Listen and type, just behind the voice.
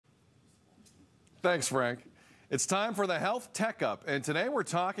Thanks, Frank. It's time for the Health Tech Up, and today we're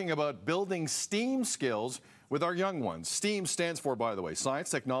talking about building STEAM skills with our young ones. STEAM stands for, by the way,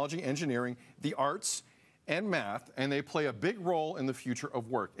 science, technology, engineering, the arts, and math, and they play a big role in the future of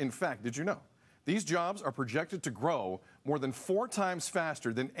work. In fact, did you know? These jobs are projected to grow more than 4 times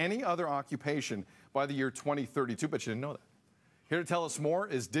faster than any other occupation by the year 2032. But you didn't know that. Here to tell us more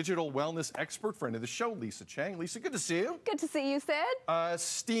is digital wellness expert, friend of the show, Lisa Chang. Lisa, good to see you. Good to see you, Sid.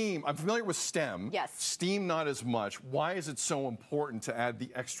 STEAM, I'm familiar with STEM. Yes. STEAM, not as much. Why is it so important to add the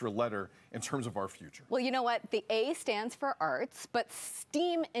extra letter in terms of our future? Well, you know what? The A stands for arts, but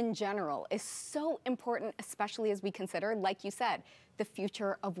STEAM in general is so important, especially as we consider, like you said, the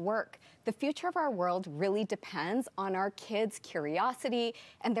future of work. The future of our world really depends on our kids' curiosity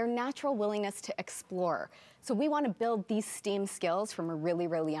and their natural willingness to explore. So we want to build these STEAM skills from a really,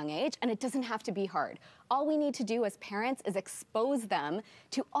 really young age, and it doesn't have to be hard. All we need to do as parents is expose them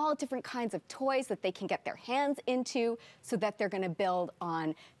to all different kinds of toys that they can get their hands into so that they're going to build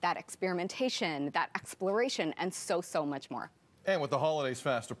on that experimentation, that exploration, and so much more. And with the holidays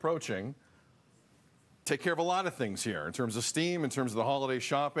fast approaching, take care of a lot of things here in terms of STEAM, in terms of the holiday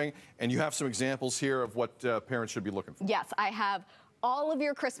shopping, and you have some examples here of what parents should be looking for. Yes, I have all of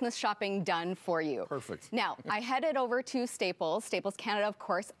your Christmas shopping done for you. Perfect. Now, I headed over to Staples. Staples Canada, of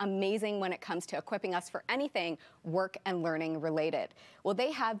course, amazing when it comes to equipping us for anything work and learning related. Well,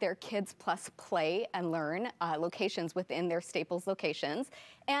 they have their Kids Plus Play and Learn locations within their Staples locations,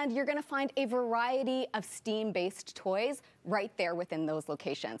 and you're gonna find a variety of STEAM-based toys right there within those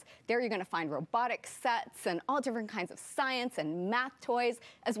locations. There you're gonna find robotic sets and all different kinds of science and math toys,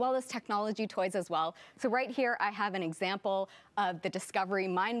 as well as technology toys as well. So right here, I have an example of the Discovery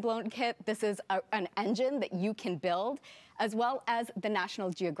Mind Blown Kit. This is an engine that you can build, as well as the National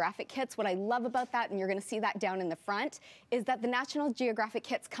Geographic kits. What I love about that, and you're gonna see that down in the front, is that the National Geographic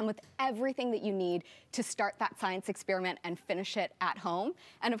kits come with everything that you need to start that science experiment and finish it at home.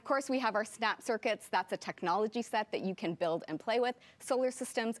 And of course, we have our Snap Circuits. That's a technology set that you can build and play with, solar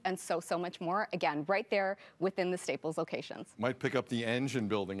systems, and so much more. Again, right there within the Staples locations. Might pick up the engine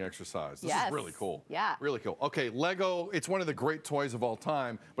building exercise. This is really cool. Yeah. Really cool. Okay, Lego, it's one of the great toys of all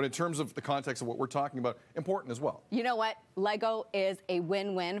time, but in terms of the context of what we're talking about, important as well. You know what? Lego is a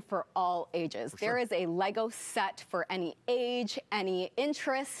win-win for all ages. There is a Lego set for any age, any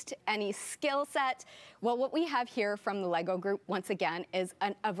interest, any skill set. Well, what we have here from the Lego group, once again, is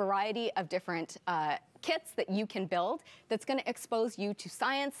a variety of different kits that you can build that's going to expose you to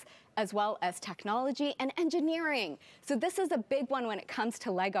science as well as technology and engineering. So this is a big one when it comes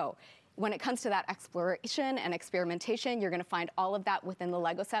to Lego. When it comes to that exploration and experimentation, you're going to find all of that within the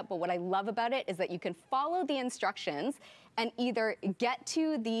Lego set. But what I love about it is that you can follow the instructions and either get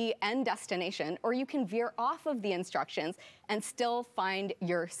to the end destination, or you can veer off of the instructions and still find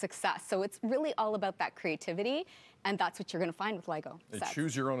your success. So it's really all about that creativity, and that's what you're going to find with Lego sets.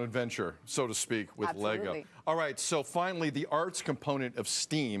 Choose your own adventure, so to speak, with Absolutely. Lego. All right, so finally, the arts component of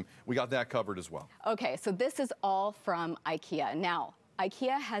STEAM, we got that covered as well. Okay, so this is all from IKEA. Now,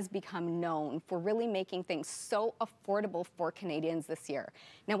 IKEA has become known for really making things so affordable for Canadians this year.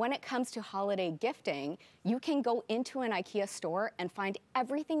 Now, when it comes to holiday gifting, you can go into an IKEA store and find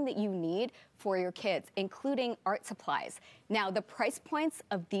everything that you need for your kids, including art supplies. Now, the price points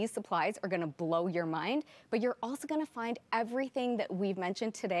of these supplies are gonna blow your mind, but you're also gonna find everything that we've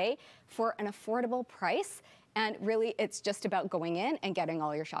mentioned today for an affordable price. And really, it's just about going in and getting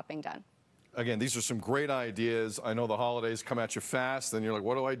all your shopping done. Again, these are some great ideas. I know the holidays come at you fast, and you're like,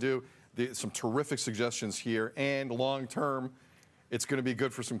 what do I do? Some terrific suggestions here, and long term, it's going to be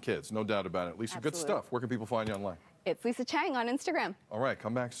good for some kids, no doubt about it. Lisa, Absolutely. Good stuff. Where can people find you online? It's Lisa Chang on Instagram. All right,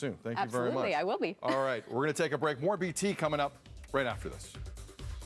 come back soon. Thank you very much. Absolutely, I will be. All right, we're going to take a break. More BT coming up right after this.